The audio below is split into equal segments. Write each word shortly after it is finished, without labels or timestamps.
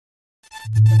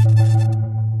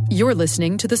You're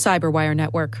listening to the Cyberwire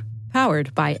Network,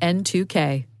 powered by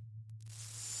N2K.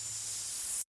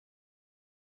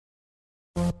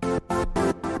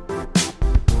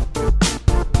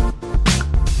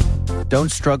 Don't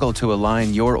struggle to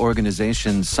align your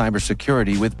organization's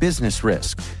cybersecurity with business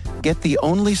risk. Get the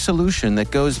only solution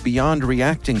that goes beyond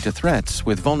reacting to threats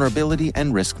with vulnerability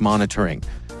and risk monitoring.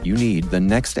 You need the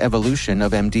next evolution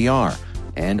of MDR,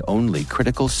 and only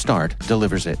Critical Start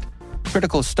delivers it.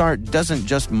 Critical Start doesn't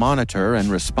just monitor and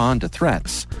respond to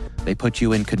threats. They put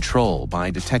you in control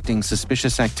by detecting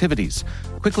suspicious activities,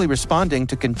 quickly responding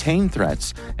to contain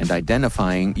threats, and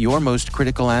identifying your most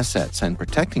critical assets and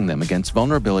protecting them against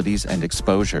vulnerabilities and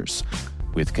exposures.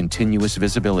 With continuous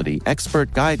visibility,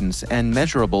 expert guidance, and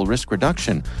measurable risk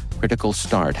reduction, Critical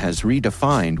Start has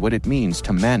redefined what it means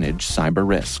to manage cyber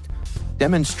risk.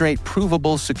 Demonstrate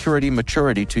provable security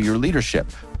maturity to your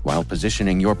leadership while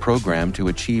positioning your program to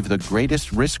achieve the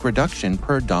greatest risk reduction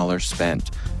per dollar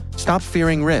spent. Stop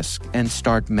fearing risk and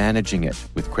start managing it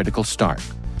with Critical Start.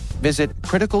 Visit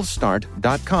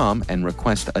criticalstart.com and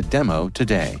request a demo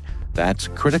today. That's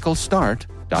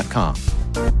criticalstart.com.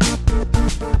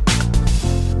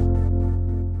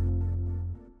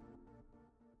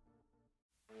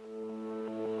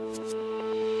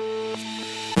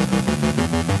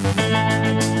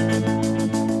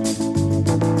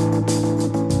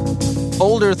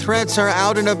 Older threats are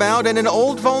out and about, and an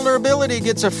old vulnerability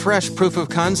gets a fresh proof of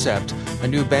concept. A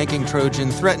new banking Trojan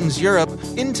threatens Europe.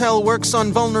 Intel works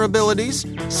on vulnerabilities.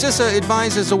 CISA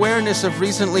advises awareness of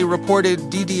recently reported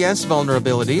DDoS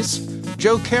vulnerabilities.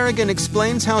 Joe Carrigan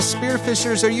explains how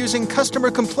spearfishers are using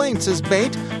customer complaints as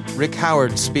bait. Rick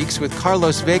Howard speaks with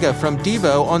Carlos Vega from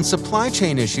Devo on supply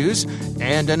chain issues.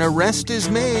 And an arrest is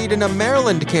made in a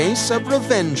Maryland case of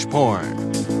revenge porn.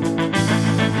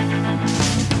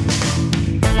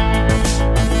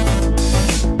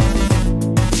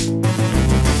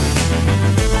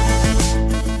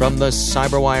 From the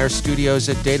Cyberwire studios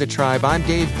at Data Tribe, I'm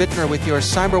Dave Bittner with your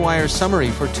Cyberwire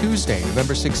summary for Tuesday,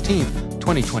 November 16th,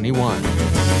 2021.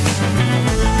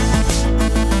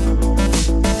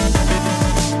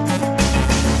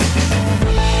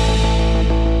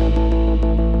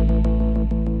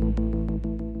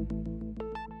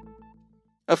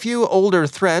 A few older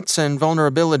threats and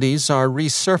vulnerabilities are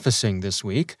resurfacing this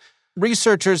week.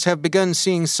 Researchers have begun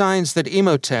seeing signs that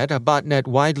Emotet, a botnet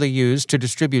widely used to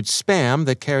distribute spam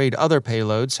that carried other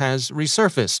payloads, has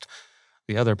resurfaced.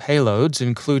 The other payloads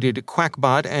included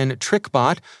Quackbot and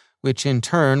TrickBot, which in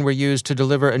turn were used to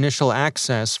deliver initial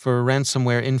access for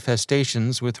ransomware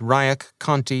infestations with Ryuk,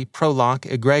 Conti, Prolock,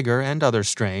 Egregor, and other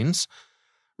strains.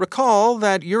 Recall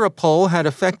that Europol had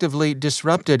effectively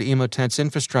disrupted Emotet's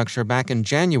infrastructure back in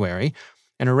January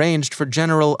and arranged for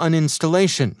general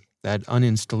uninstallation. That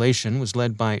uninstallation was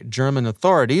led by German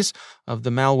authorities of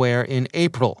the malware in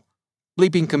April.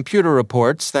 Bleeping Computer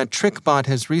reports that TrickBot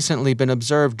has recently been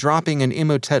observed dropping an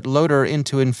Emotet loader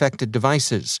into infected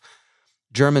devices.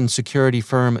 German security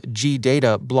firm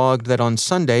G-Data blogged that on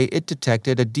Sunday it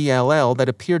detected a DLL that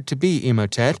appeared to be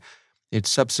Emotet. It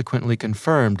subsequently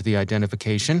confirmed the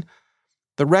identification.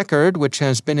 The Record, which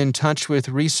has been in touch with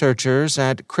researchers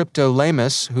at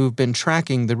Cryptolamus who've been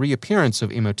tracking the reappearance of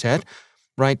Emotet,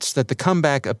 writes that the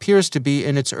comeback appears to be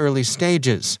in its early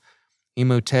stages.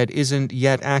 Emotet isn't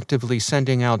yet actively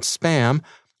sending out spam,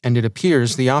 and it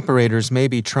appears the operators may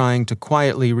be trying to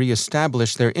quietly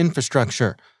reestablish their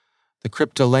infrastructure. The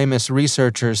Cryptolamus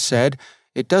researchers said,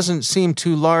 "It doesn't seem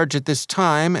too large at this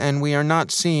time, and we are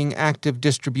not seeing active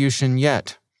distribution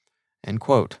yet." End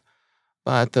quote.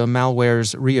 But the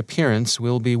malware's reappearance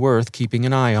will be worth keeping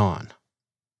an eye on.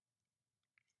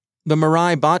 The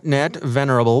Mirai botnet,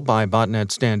 venerable by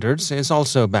botnet standards, is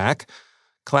also back.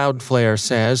 Cloudflare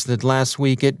says that last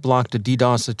week it blocked a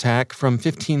DDoS attack from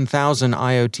 15,000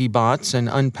 IoT bots and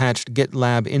unpatched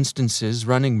GitLab instances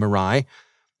running Mirai.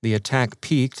 The attack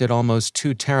peaked at almost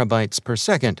 2 terabytes per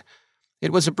second.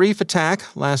 It was a brief attack,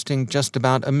 lasting just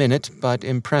about a minute, but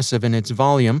impressive in its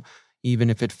volume, even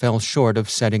if it fell short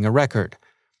of setting a record.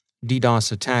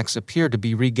 DDoS attacks appear to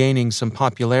be regaining some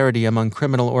popularity among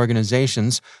criminal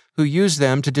organizations who use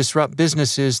them to disrupt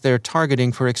businesses they're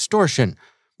targeting for extortion.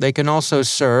 They can also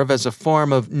serve as a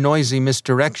form of noisy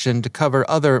misdirection to cover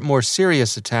other, more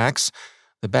serious attacks,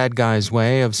 the bad guy's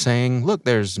way of saying, "Look,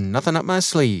 there's nothing up my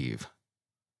sleeve."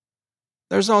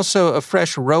 There's also a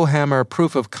fresh Rowhammer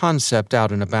proof of concept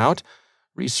out and about.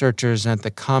 Researchers at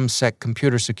the ComSec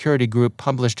Computer Security Group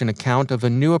published an account of a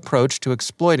new approach to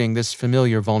exploiting this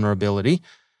familiar vulnerability.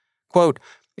 Quote,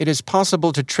 It is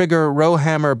possible to trigger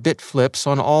rowhammer bit flips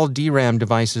on all DRAM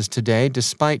devices today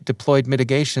despite deployed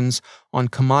mitigations on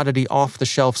commodity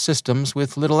off-the-shelf systems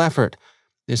with little effort.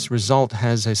 This result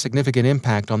has a significant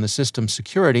impact on the system's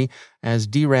security, as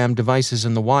DRAM devices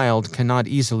in the wild cannot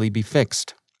easily be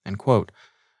fixed." End quote.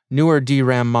 Newer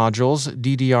DRAM modules,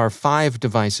 DDR5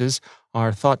 devices,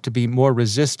 are thought to be more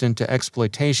resistant to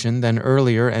exploitation than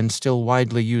earlier and still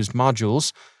widely used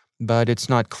modules, but it's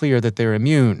not clear that they're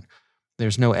immune.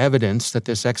 There's no evidence that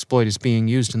this exploit is being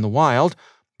used in the wild,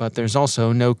 but there's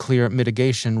also no clear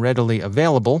mitigation readily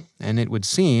available, and it would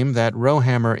seem that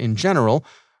rowhammer in general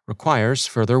requires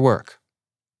further work.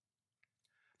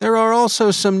 There are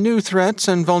also some new threats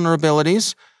and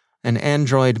vulnerabilities. An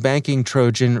Android banking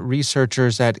Trojan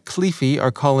researchers at Cleafy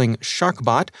are calling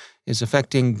SharkBot is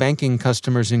affecting banking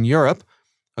customers in Europe.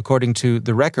 According to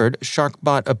The Record,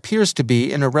 SharkBot appears to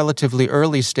be in a relatively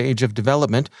early stage of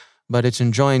development, but it's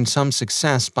enjoying some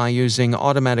success by using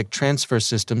automatic transfer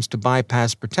systems to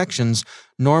bypass protections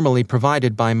normally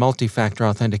provided by multi-factor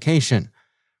authentication.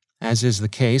 As is the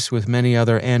case with many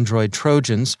other Android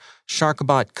Trojans,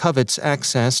 SharkBot covets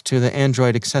access to the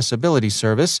Android Accessibility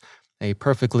Service, a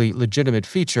perfectly legitimate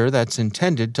feature that's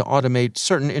intended to automate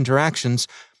certain interactions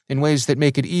in ways that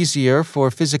make it easier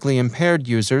for physically impaired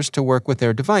users to work with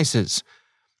their devices.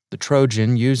 The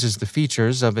Trojan uses the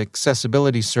features of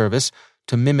Accessibility Service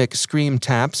to mimic screen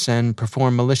taps and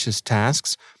perform malicious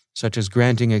tasks, such as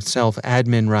granting itself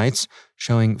admin rights,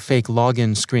 showing fake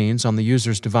login screens on the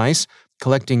user's device,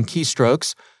 collecting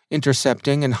keystrokes,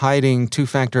 intercepting and hiding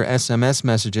two-factor SMS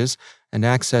messages, and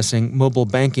accessing mobile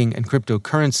banking and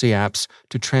cryptocurrency apps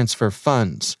to transfer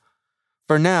funds.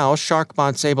 For now,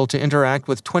 SharkBot's able to interact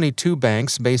with 22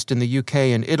 banks based in the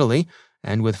UK and Italy,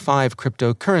 and with 5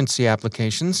 cryptocurrency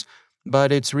applications,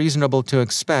 but it's reasonable to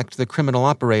expect the criminal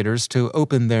operators to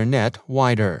open their net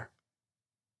wider.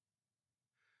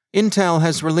 Intel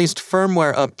has released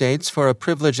firmware updates for a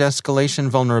privilege escalation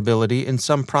vulnerability in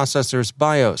some processors'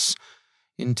 BIOS.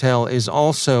 Intel is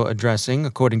also addressing,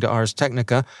 according to Ars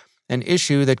Technica, an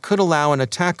issue that could allow an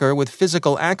attacker with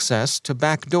physical access to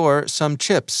backdoor some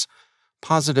chips.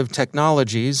 Positive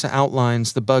Technologies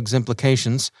outlines the bug's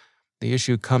implications. The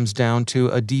issue comes down to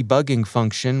a debugging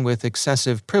function with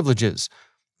excessive privileges.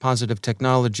 Positive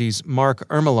Technologies' Mark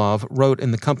Ermolov wrote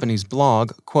in the company's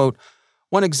blog, quote,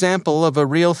 "One example of a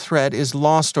real threat is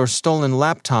lost or stolen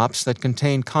laptops that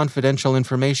contain confidential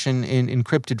information in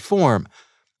encrypted form.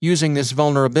 Using this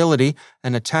vulnerability,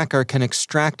 an attacker can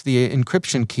extract the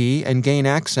encryption key and gain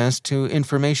access to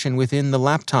information within the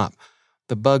laptop.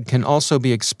 The bug can also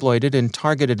be exploited in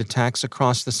targeted attacks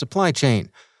across the supply chain.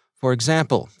 For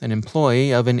example, an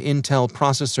employee of an Intel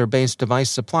processor-based device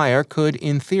supplier could,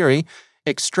 in theory,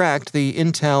 extract the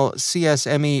Intel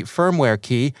CSME firmware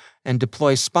key and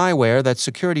deploy spyware that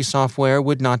security software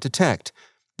would not detect.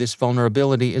 This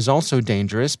vulnerability is also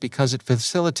dangerous because it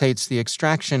facilitates the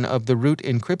extraction of the root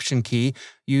encryption key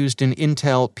used in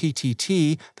Intel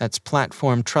PTT, that's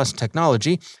Platform Trust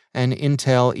Technology, and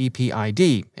Intel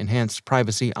EPID, Enhanced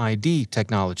Privacy ID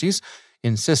technologies,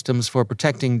 in systems for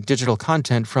protecting digital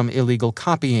content from illegal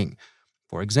copying.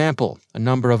 For example, a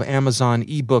number of Amazon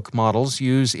ebook models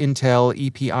use Intel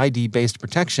EPID-based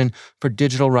protection for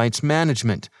digital rights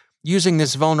management. Using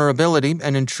this vulnerability,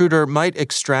 an intruder might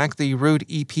extract the root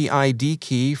EPID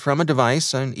key from a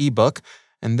device, an ebook,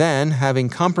 and then, having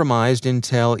compromised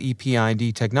Intel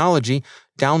EPID technology,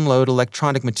 download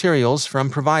electronic materials from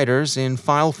providers in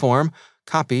file form,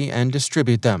 copy, and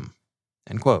distribute them."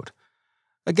 End quote.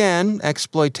 Again,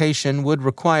 exploitation would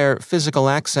require physical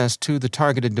access to the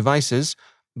targeted devices,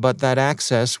 but that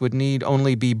access would need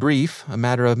only be brief, a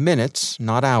matter of minutes,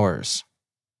 not hours.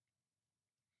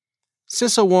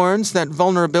 CISA warns that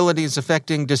vulnerabilities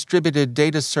affecting distributed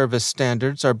data service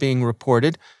standards are being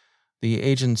reported. The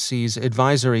agency's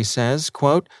advisory says,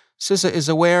 quote, "CISA is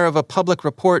aware of a public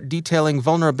report detailing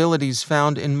vulnerabilities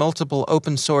found in multiple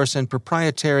open-source and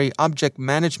proprietary Object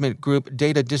Management Group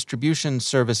data distribution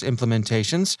service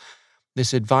implementations.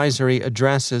 This advisory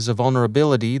addresses a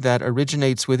vulnerability that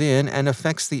originates within and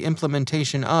affects the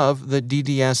implementation of the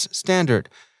DDS standard.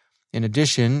 In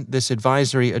addition, this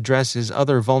advisory addresses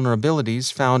other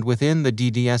vulnerabilities found within the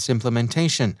DDS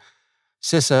implementation.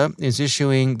 CISA is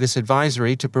issuing this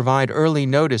advisory to provide early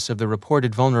notice of the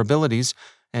reported vulnerabilities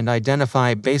and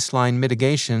identify baseline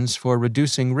mitigations for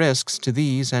reducing risks to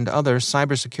these and other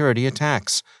cybersecurity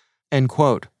attacks." End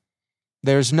quote.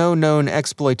 There's no known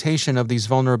exploitation of these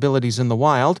vulnerabilities in the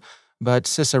wild, but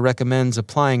CISA recommends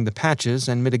applying the patches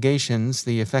and mitigations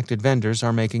the affected vendors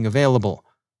are making available.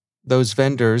 Those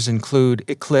vendors include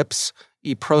Eclipse,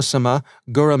 eProsima,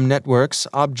 Gurham Networks,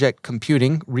 Object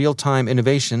Computing, Real-Time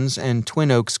Innovations, and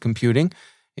Twin Oaks Computing.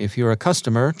 If you're a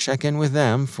customer, check in with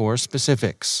them for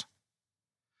specifics.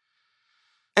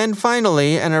 And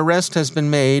finally, an arrest has been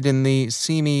made in the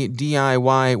seamy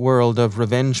DIY world of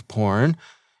revenge porn,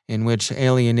 in which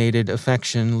alienated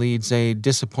affection leads a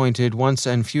disappointed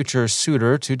once-and-future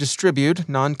suitor to distribute,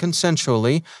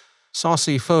 non-consensually,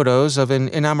 saucy photos of an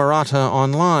inamorata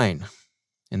online.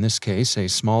 In this case, a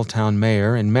small-town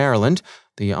mayor in Maryland,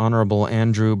 the Honorable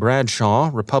Andrew Bradshaw,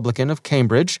 Republican of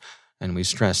Cambridge, and we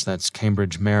stress that's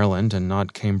Cambridge, Maryland, and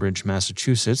not Cambridge,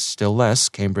 Massachusetts, still less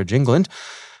Cambridge, England,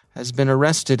 has been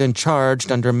arrested and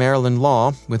charged under Maryland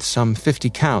law with some 50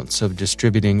 counts of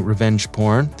distributing revenge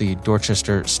porn, the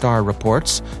Dorchester Star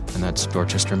reports, and that's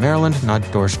Dorchester, Maryland, not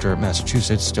Dorchester,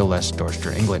 Massachusetts, still less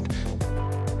Dorchester, England.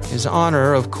 His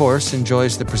Honor, of course,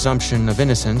 enjoys the presumption of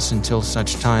innocence until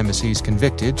such time as he's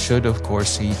convicted, should, of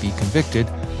course, he be convicted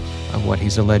of what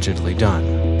he's allegedly done.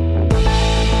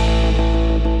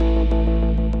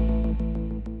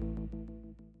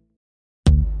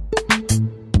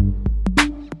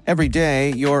 Every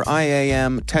day, your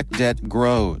IAM tech debt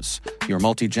grows. Your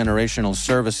multi-generational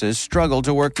services struggle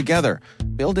to work together.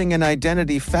 Building an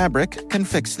identity fabric can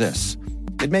fix this.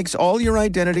 It makes all your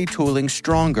identity tooling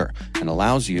stronger and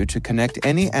allows you to connect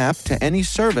any app to any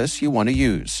service you want to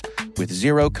use, with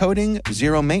zero coding,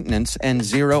 zero maintenance, and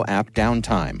zero app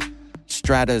downtime.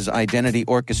 Strata's identity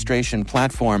orchestration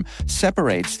platform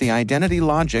separates the identity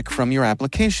logic from your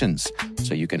applications,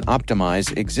 so you can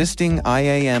optimize existing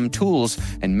IAM tools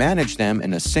and manage them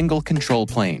in a single control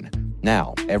plane.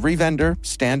 Now, every vendor,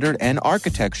 standard, and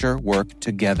architecture work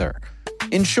together.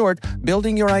 In short,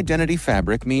 building your identity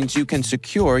fabric means you can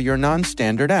secure your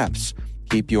non-standard apps,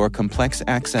 keep your complex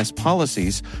access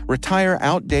policies, retire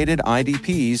outdated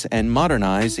IDPs, and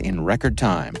modernize in record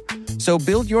time. So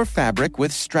build your fabric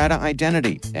with Strata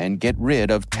Identity and get rid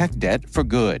of tech debt for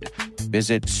good.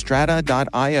 Visit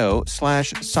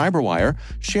strata.io/cyberwire,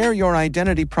 share your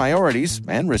identity priorities,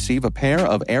 and receive a pair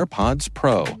of AirPods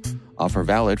Pro. Offer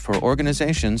valid for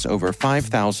organizations over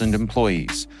 5,000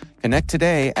 employees. Connect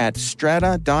today at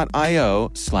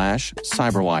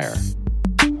strata.io/cyberwire.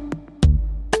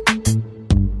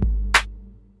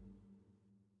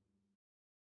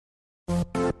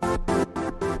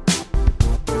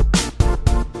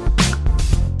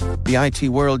 The IT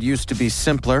world used to be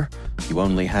simpler. You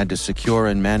only had to secure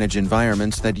and manage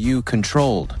environments that you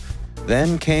controlled.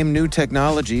 Then came new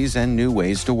technologies and new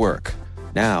ways to work.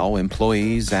 Now,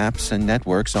 employees, apps, and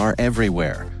networks are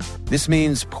everywhere. This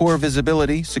means poor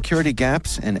visibility, security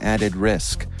gaps, and added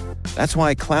risk. That's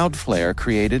why Cloudflare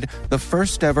created the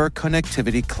first-ever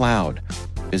connectivity cloud.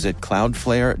 Visit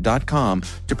cloudflare.com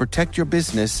to protect your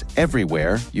business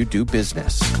everywhere you do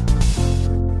business.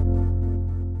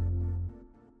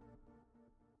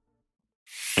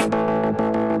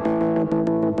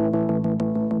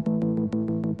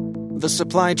 The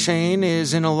supply chain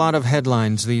is in a lot of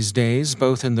headlines these days,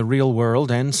 both in the real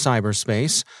world and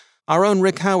cyberspace. Our own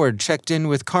Rick Howard checked in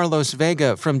with Carlos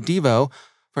Vega from Devo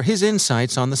for his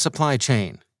insights on the supply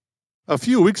chain. A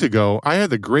few weeks ago, I had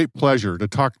the great pleasure to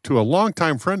talk to a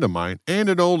longtime friend of mine and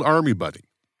an old Army buddy.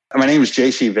 My name is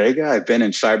JC Vega. I've been in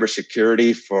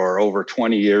cybersecurity for over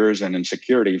 20 years and in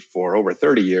security for over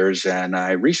 30 years. And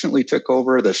I recently took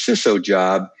over the CISO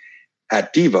job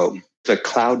at Devo, the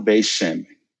cloud-based SIEM.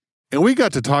 And we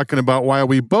got to talking about why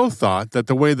we both thought that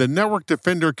the way the network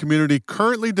defender community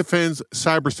currently defends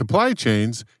cyber supply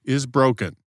chains is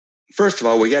broken. First of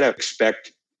all, we got to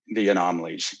expect the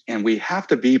anomalies, and we have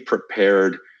to be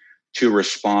prepared to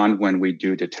respond when we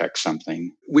do detect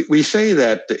something. We say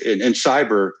that in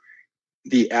cyber,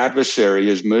 the adversary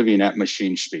is moving at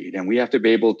machine speed, and we have to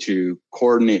be able to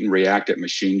coordinate and react at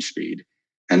machine speed.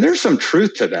 And there's some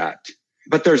truth to that.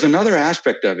 But there's another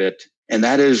aspect of it, and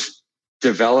that is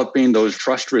developing those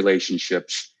trust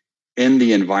relationships in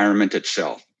the environment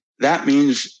itself. That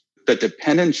means the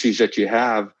dependencies that you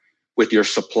have with your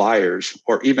suppliers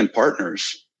or even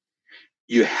partners,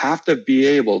 you have to be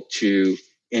able to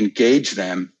engage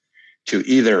them to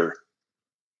either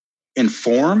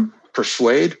inform,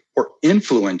 persuade, or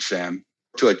influence them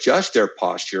to adjust their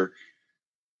posture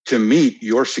to meet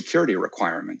your security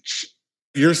requirements.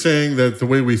 You're saying that the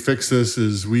way we fix this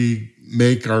is we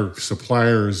make our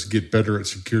suppliers get better at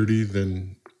security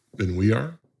than we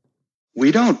are?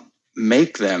 We don't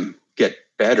make them get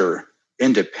better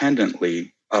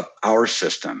independently of our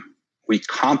system. We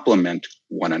complement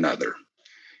one another.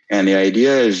 And the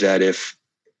idea is that if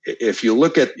you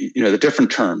look at the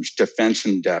different terms, defense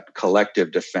in depth,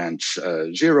 collective defense,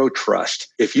 zero trust,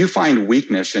 if you find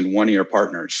weakness in one of your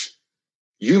partners,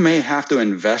 you may have to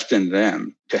invest in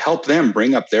them to help them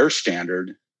bring up their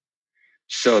standard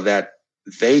so that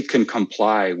they can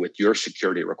comply with your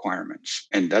security requirements.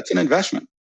 And that's an investment.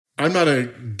 I'm not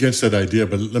against that idea,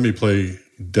 but let me play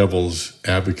devil's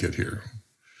advocate here.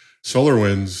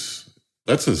 SolarWinds,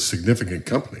 that's a significant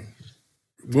company.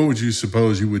 What would you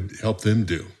suppose you would help them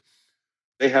do?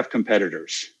 They have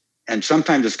competitors. And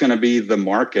sometimes it's going to be the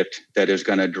market that is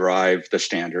going to drive the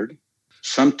standard.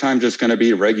 Sometimes it's going to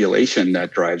be regulation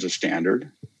that drives a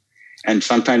standard. And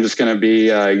sometimes it's going to be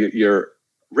your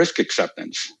risk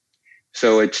acceptance.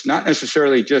 So it's not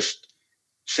necessarily just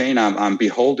saying I'm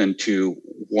beholden to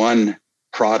one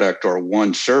product or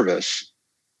one service.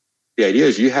 The idea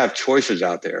is you have choices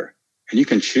out there and you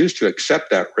can choose to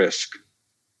accept that risk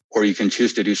or you can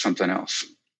choose to do something else.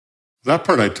 That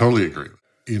part I totally agree.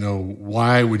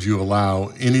 Why would you allow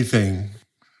anything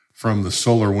from the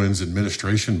SolarWinds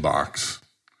administration box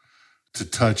to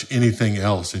touch anything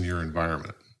else in your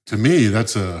environment? To me,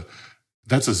 that's a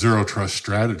zero trust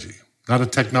strategy, not a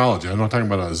technology. I'm not talking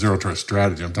about a zero trust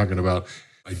strategy. I'm talking about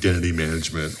identity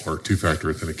management or two-factor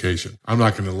authentication. I'm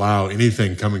not going to allow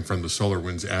anything coming from the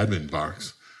SolarWinds admin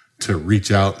box to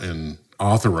reach out and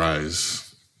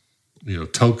authorize,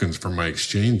 tokens from my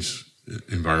Exchange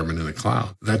environment in the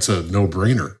cloud. That's a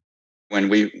no-brainer. When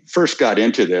we first got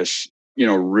into this,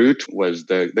 root was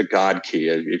the God key.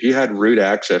 If you had root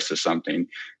access to something,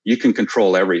 you can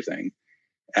control everything.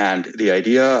 And the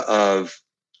idea of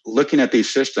looking at these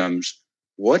systems,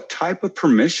 what type of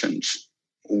permissions?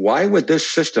 Why would this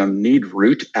system need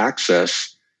root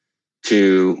access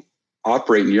to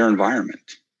operate in your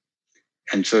environment?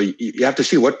 And so you have to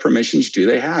see what permissions do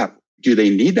they have. Do they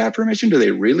need that permission? Do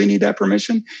they really need that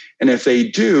permission? And if they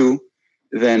do,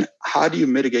 then how do you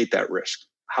mitigate that risk?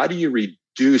 How do you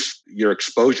reduce your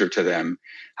exposure to them?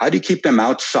 How do you keep them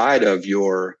outside of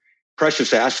your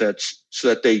precious assets so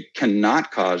that they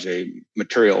cannot cause a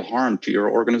material harm to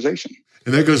your organization?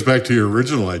 And that goes back to your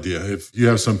original idea. If you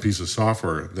have some piece of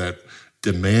software that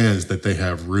demands that they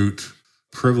have root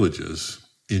privileges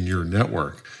in your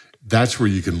network, that's where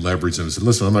you can leverage them and say,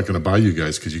 listen, I'm not going to buy you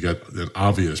guys because you got an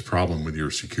obvious problem with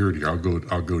your security. I'll go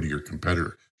to your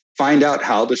competitor. Find out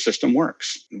how the system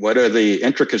works. What are the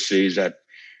intricacies that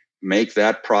make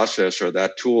that process or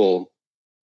that tool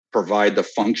provide the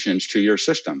functions to your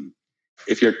system?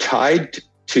 If you're tied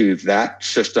to that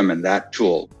system and that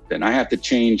tool, then I have to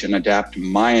change and adapt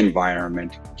my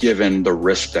environment given the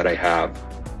risk that I have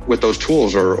with those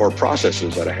tools or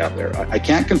processes that I have there. I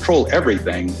can't control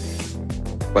everything,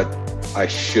 but I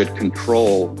should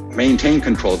maintain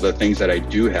control of the things that I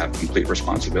do have complete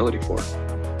responsibility for.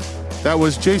 That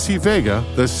was JC Vega,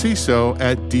 the CISO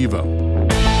at Devo.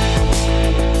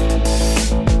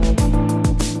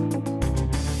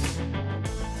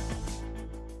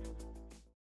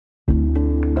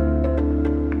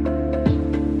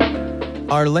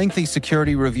 Are lengthy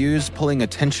security reviews pulling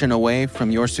attention away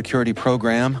from your security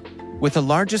program? With the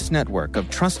largest network of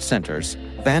trust centers,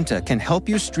 Vanta can help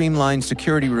you streamline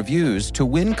security reviews to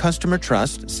win customer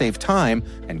trust, save time,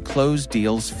 and close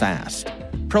deals fast.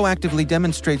 Proactively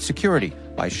demonstrate security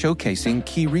by showcasing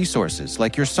key resources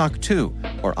like your SOC 2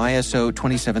 or ISO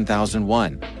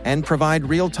 27001 and provide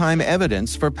real-time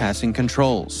evidence for passing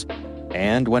controls.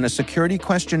 And when a security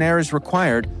questionnaire is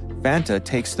required, Vanta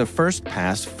takes the first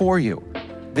pass for you.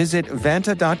 Visit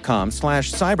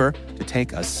vanta.com/cyber to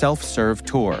take a self-serve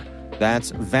tour.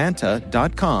 That's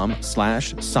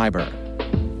vanta.com/cyber.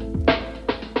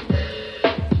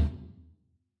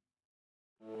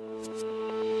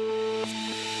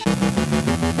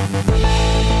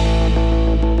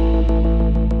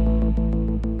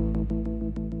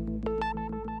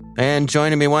 And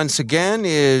joining me once again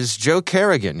is Joe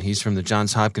Carrigan. He's from the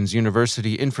Johns Hopkins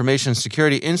University Information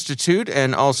Security Institute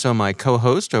and also my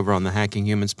co-host over on the Hacking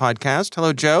Humans podcast.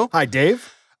 Hello, Joe. Hi,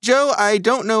 Dave. Joe, I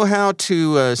don't know how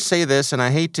to say this, and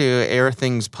I hate to air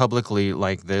things publicly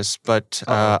like this, but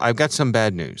I've got some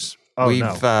bad news. We've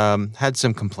had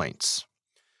some complaints.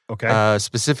 Okay.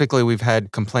 Specifically, we've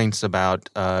had complaints about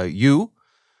you.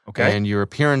 Okay. And your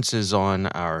appearances on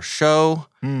our show.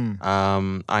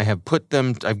 I've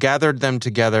gathered them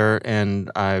together,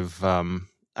 and I've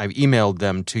emailed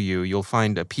them to you. You'll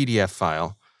find a PDF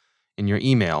file in your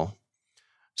email.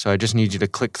 So I just need you to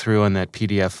click through on that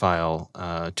PDF file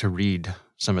to read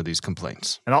some of these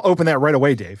complaints. And I'll open that right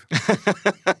away, Dave.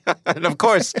 And of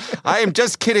course, I am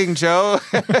just kidding, Joe.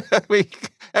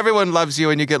 Everyone loves you,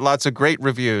 and you get lots of great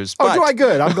reviews. Oh, do I?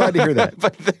 Good. I'm glad to hear that.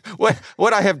 But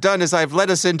what I have done is I've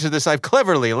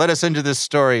cleverly led us into this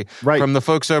story from the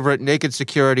folks over at Naked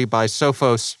Security by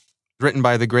Sophos, written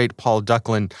by the great Paul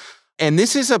Ducklin. And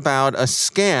this is about a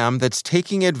scam that's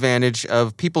taking advantage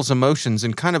of people's emotions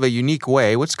in kind of a unique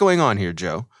way. What's going on here,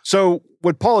 Joe? So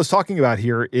what Paul is talking about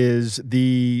here is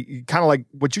the kind of like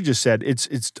what you just said. It's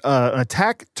an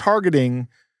attack targeting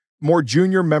more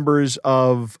junior members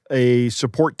of a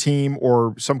support team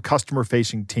or some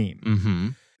customer-facing team. Mm-hmm.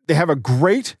 They have a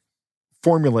great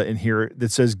formula in here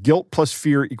that says guilt plus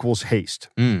fear equals haste,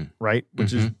 right?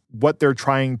 Which is what they're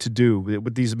trying to do.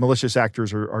 What these malicious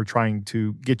actors are trying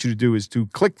to get you to do is to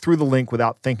click through the link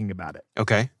without thinking about it.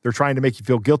 Okay. They're trying to make you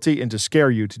feel guilty and to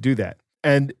scare you to do that.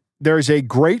 And there's a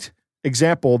great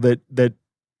example that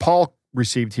Paul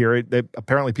received here. That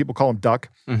apparently people call him Duck.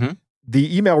 Mm-hmm.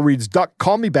 The email reads, Duck,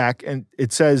 call me back. And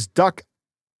it says, Duck,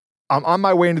 I'm on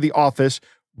my way into the office.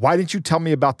 Why didn't you tell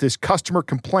me about this customer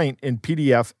complaint in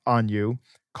PDF on you?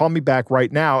 Call me back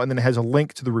right now. And then it has a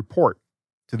link to the report,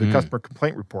 to the customer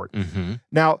complaint report. Mm-hmm.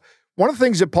 Now, one of the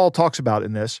things that Paul talks about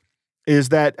in this is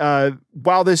that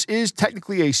while this is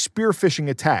technically a spear phishing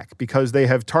attack because they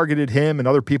have targeted him and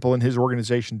other people in his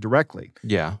organization directly,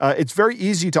 it's very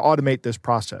easy to automate this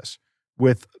process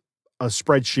with a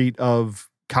spreadsheet of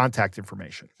contact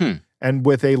information and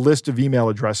with a list of email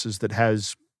addresses that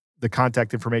has the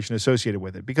contact information associated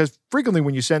with it. Because frequently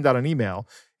when you send out an email,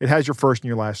 it has your first and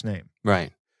your last name.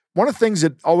 Right. One of the things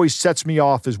that always sets me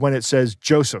off is when it says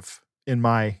Joseph in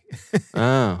my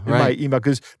my email,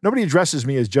 because nobody addresses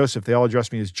me as Joseph. They all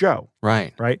address me as Joe.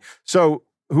 Right. Right. So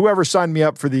whoever signed me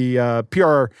up for the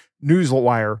PR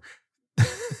Newswire,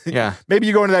 maybe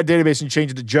you go into that database and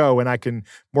change it to Joe, and I can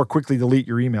more quickly delete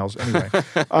your emails.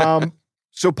 Anyway,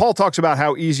 so Paul talks about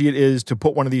how easy it is to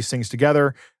put one of these things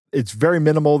together. It's very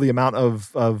minimal, the amount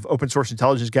of open source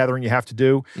intelligence gathering you have to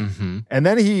do. Mm-hmm. And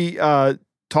then he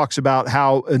talks about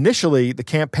how initially the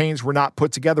campaigns were not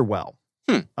put together well.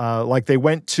 Like they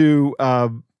went to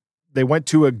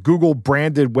a Google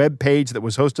branded web page that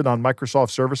was hosted on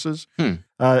Microsoft services.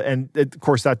 And of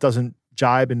course that doesn't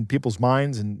jibe in people's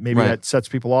minds, and maybe that sets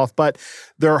people off, but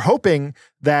they're hoping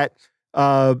that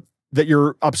that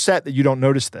you're upset that you don't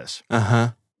notice this.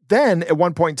 Then at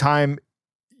one point in time,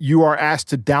 you are asked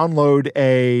to download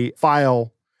a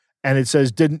file, and it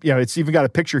says it's even got a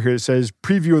picture here that says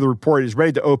preview of the report is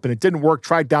ready to open. It didn't work.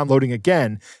 Try downloading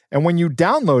again. And when you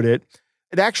download it,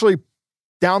 it actually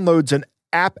downloads an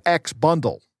AppX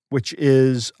bundle, which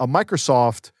is a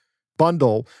Microsoft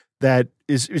bundle that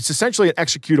it's essentially an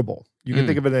executable. You can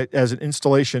think of it as an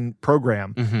installation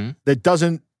program that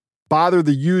doesn't bother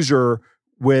the user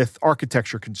with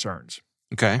architecture concerns.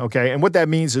 Okay. And what that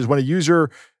means is when a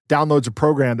user downloads a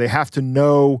program, they have to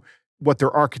know what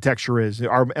their architecture is.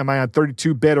 Am I on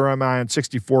 32-bit or am I on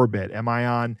 64-bit? Am I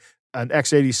on an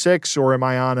x86 or am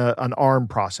I on an ARM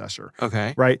processor?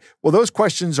 Okay. Right? Well, those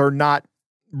questions are not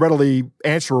readily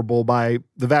answerable by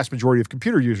the vast majority of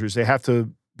computer users. They have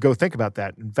to go think about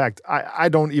that. In fact, I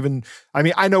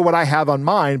know what I have on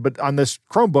mine, but on this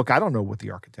Chromebook, I don't know what the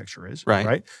architecture is.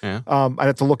 Right? Yeah. I'd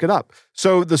have to look it up.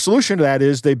 So the solution to that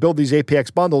is they build these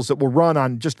APX bundles that will run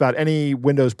on just about any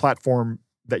Windows platform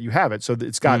that you have it. So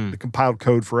it's got the compiled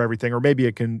code for everything, or maybe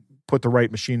it can put the right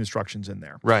machine instructions in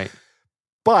there. Right.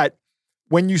 But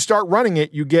when you start running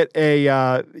it, you get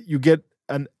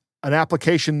an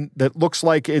application that looks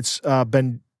like it's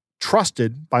been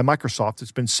trusted by Microsoft.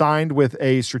 It's been signed with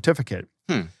a certificate.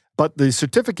 But the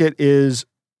certificate is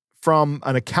from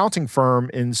an accounting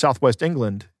firm in Southwest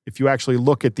England, if you actually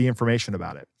look at the information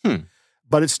about it.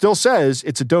 But it still says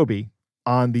it's Adobe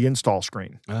on the install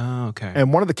screen. Oh, okay.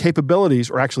 And one of the capabilities,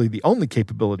 or actually the only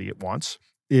capability it wants,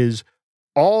 is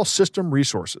all system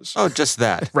resources. Oh, just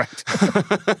that. Right.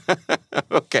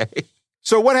 Okay.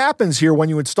 So what happens here when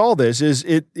you install this is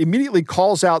it immediately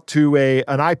calls out to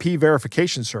an IP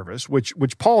verification service, which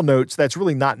Paul notes that's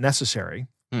really not necessary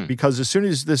because as soon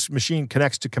as this machine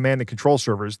connects to command and control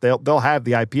servers, they'll have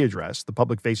the IP address, the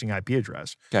public-facing IP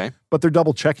address. Okay. But they're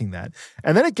double-checking that.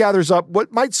 And then it gathers up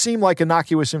what might seem like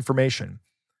innocuous information.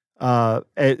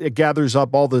 It gathers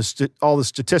up all the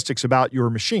statistics about your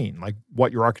machine, like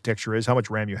what your architecture is, how much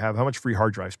RAM you have, how much free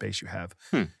hard drive space you have,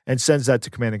 and sends that to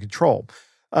command and control.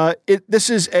 This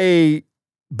is a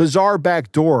bizarre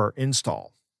backdoor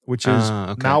install, which is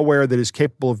malware that is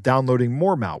capable of downloading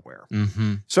more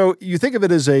malware. So you think of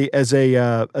it as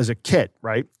a kit,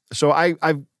 right? So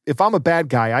if I'm a bad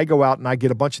guy, I go out and I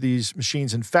get a bunch of these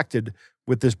machines infected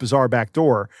with this bizarre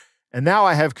backdoor, and now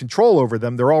I have control over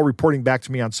them. They're all reporting back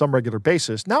to me on some regular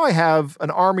basis. Now I have an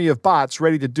army of bots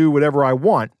ready to do whatever I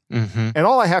want, and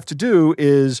all I have to do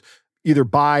is either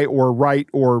buy or write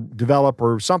or develop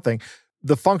or something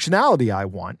the functionality I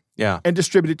want and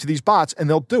distribute it to these bots, and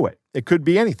they'll do it. It could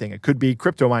be anything. It could be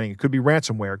crypto mining. It could be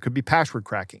ransomware. It could be password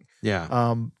cracking.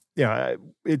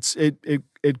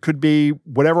 it could be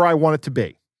whatever I want it to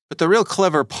be. But the real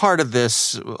clever part of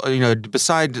this,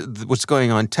 beside what's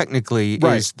going on technically,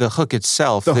 Right. is the hook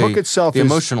itself. The hook itself the is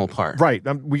emotional part. Right.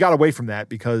 We got away from that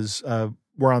because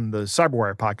we're on the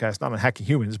Cyberwire podcast, not on Hacking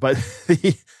Humans. But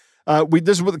this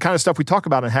is what the kind of stuff we talk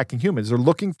about on Hacking Humans. They're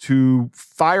looking to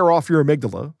fire off your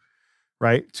amygdala,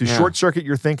 right? To short circuit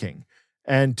your thinking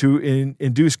and to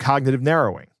induce cognitive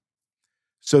narrowing,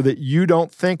 so that you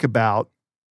don't think about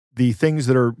the things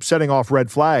that are setting off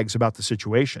red flags about the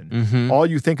situation. Mm-hmm. All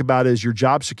you think about is your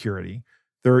job security.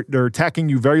 They're attacking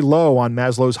you very low on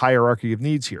Maslow's hierarchy of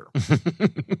needs here.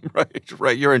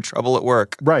 Right. You're in trouble at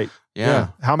work. Right. Yeah.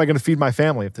 How am I going to feed my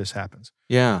family if this happens?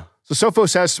 Yeah. So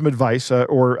Sophos has some advice,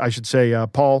 or I should say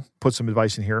Paul put some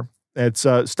advice in here. It's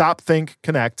stop, think,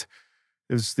 connect.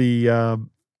 Is the,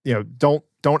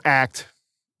 don't act.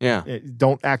 Yeah.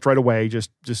 Don't act right away.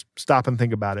 Just stop and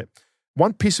think about it.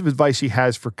 One piece of advice he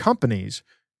has for companies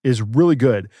is really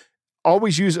good.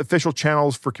 Always use official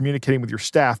channels for communicating with your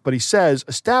staff, but he says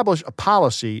establish a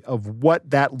policy of what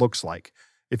that looks like.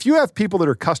 If you have people that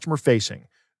are customer facing,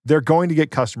 they're going to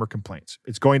get customer complaints.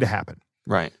 It's going to happen.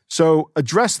 Right. So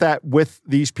address that with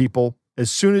these people as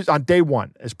soon as on day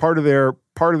one, as part of their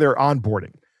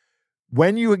onboarding.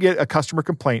 When you get a customer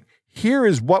complaint, here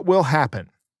is what will happen.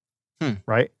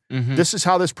 Right? Mm-hmm. This is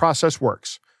how this process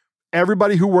works.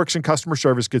 Everybody who works in customer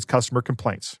service gets customer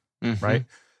complaints, Mm-hmm. right?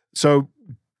 So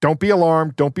don't be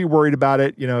alarmed. Don't be worried about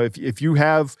it. If you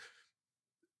have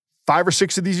 5 or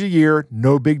 6 of these a year,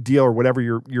 no big deal, or whatever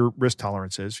your risk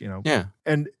tolerance is, Yeah.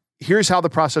 And here's how the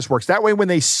process works. That way, when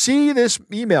they see this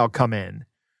email come in,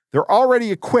 they're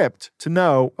already equipped to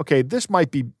know, okay, this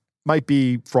might be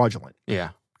fraudulent Yeah.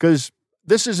 because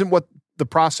this isn't what the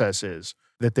process is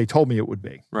that they told me it would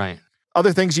be. Right.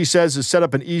 Other things he says is set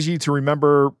up an easy to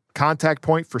remember contact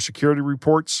point for security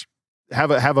reports.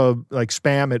 Have a like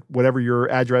spam at whatever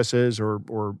your address is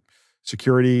or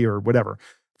security or whatever.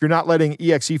 If you're not letting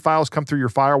exe files come through your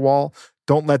firewall,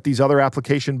 don't let these other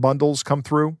application bundles come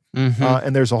through. Mm-hmm.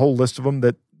 And there's a whole list of them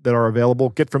that are available.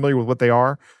 Get familiar with what they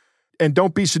are. And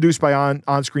don't be seduced by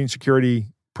on-screen security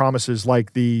promises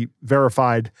like the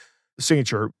verified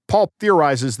signature. Paul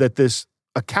theorizes that this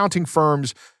accounting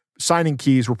firm's signing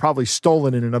keys were probably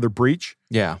stolen in another breach.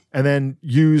 Yeah. And then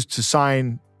used to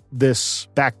sign this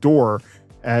backdoor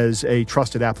as a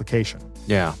trusted application.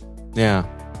 Yeah. Yeah.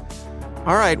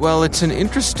 All right. Well, it's an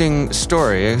interesting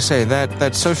story. Like I say,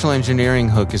 that social engineering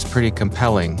hook is pretty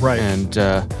compelling. Right. And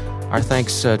our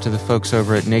thanks to the folks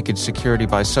over at Naked Security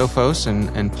by Sophos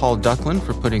and Paul Ducklin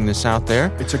for putting this out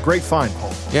there. It's a great find,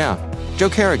 Paul. Yeah. Joe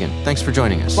Carrigan, thanks for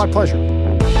joining us. My pleasure.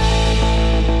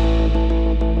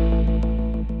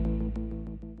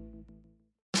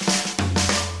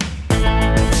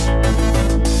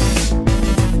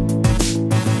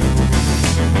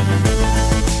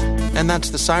 And that's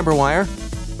the Cyberwire.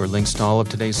 For links to all of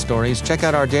today's stories, check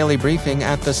out our daily briefing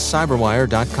at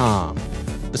thecyberwire.com.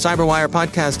 The Cyberwire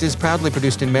podcast is proudly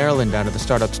produced in Maryland out of the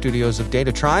startup studios of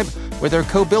Data Tribe, where they're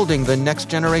co-building the next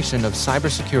generation of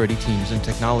cybersecurity teams and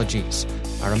technologies.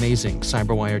 Our amazing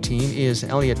Cyberwire team is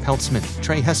Elliot Peltzman,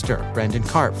 Trey Hester, Brandon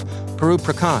Karpf, Paru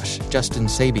Prakash, Justin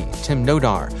Sabi, Tim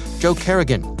Nodar, Joe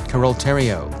Carrigan, Carol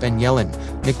Terrio, Ben Yellen,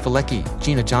 Nick Valecki,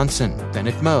 Gina Johnson,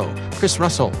 Bennett Moe, Chris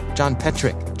Russell, John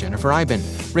Petrick, Jennifer Iben,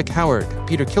 Rick Howard,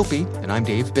 Peter Kilpie, and I'm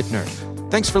Dave Bittner.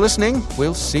 Thanks for listening.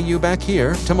 We'll see you back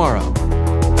here tomorrow.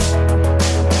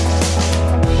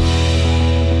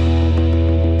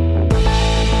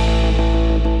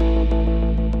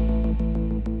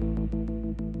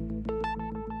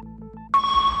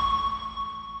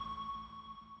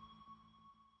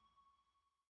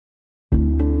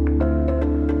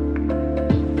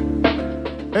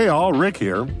 Hey all, Rick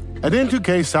here. At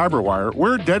N2K Cyberwire,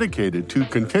 we're dedicated to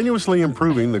continuously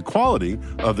improving the quality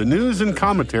of the news and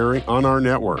commentary on our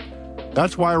network.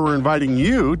 That's why we're inviting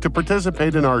you to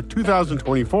participate in our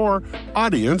 2024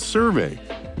 audience survey.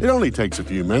 It only takes a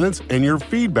few minutes, and your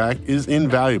feedback is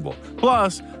invaluable.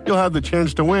 Plus, you'll have the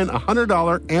chance to win a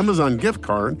 $100 Amazon gift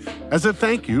card as a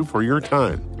thank you for your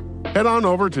time. Head on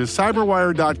over to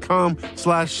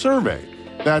cyberwire.com/survey.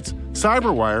 That's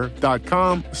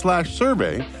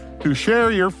cyberwire.com/survey to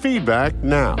share your feedback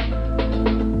now.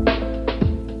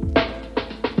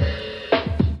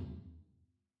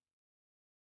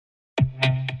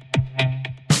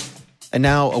 And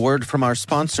now a word from our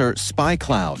sponsor,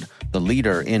 SpyCloud, the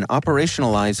leader in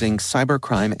operationalizing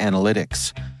cybercrime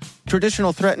analytics.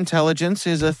 Traditional threat intelligence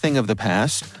is a thing of the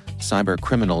past. Cyber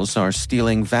criminals are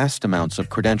stealing vast amounts of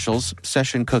credentials,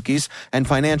 session cookies, and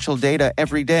financial data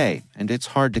every day, and it's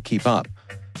hard to keep up.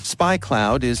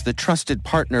 SpyCloud is the trusted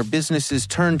partner businesses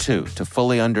turn to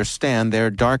fully understand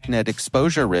their darknet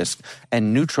exposure risk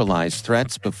and neutralize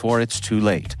threats before it's too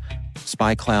late.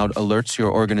 SpyCloud alerts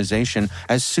your organization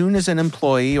as soon as an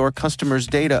employee or customer's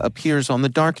data appears on the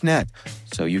darknet,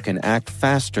 so you can act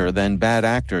faster than bad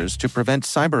actors to prevent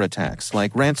cyber attacks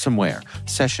like ransomware,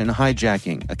 session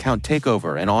hijacking, account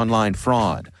takeover, and online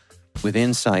fraud. With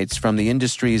insights from the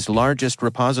industry's largest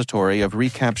repository of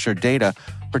recaptured data,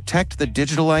 protect the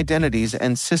digital identities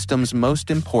and systems most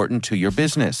important to your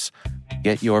business.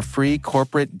 Get your free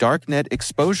corporate darknet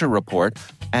exposure report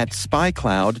at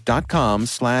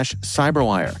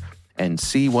spycloud.com/cyberwire and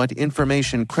see what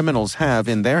information criminals have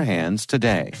in their hands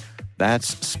today.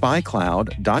 That's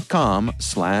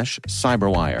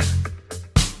spycloud.com/cyberwire.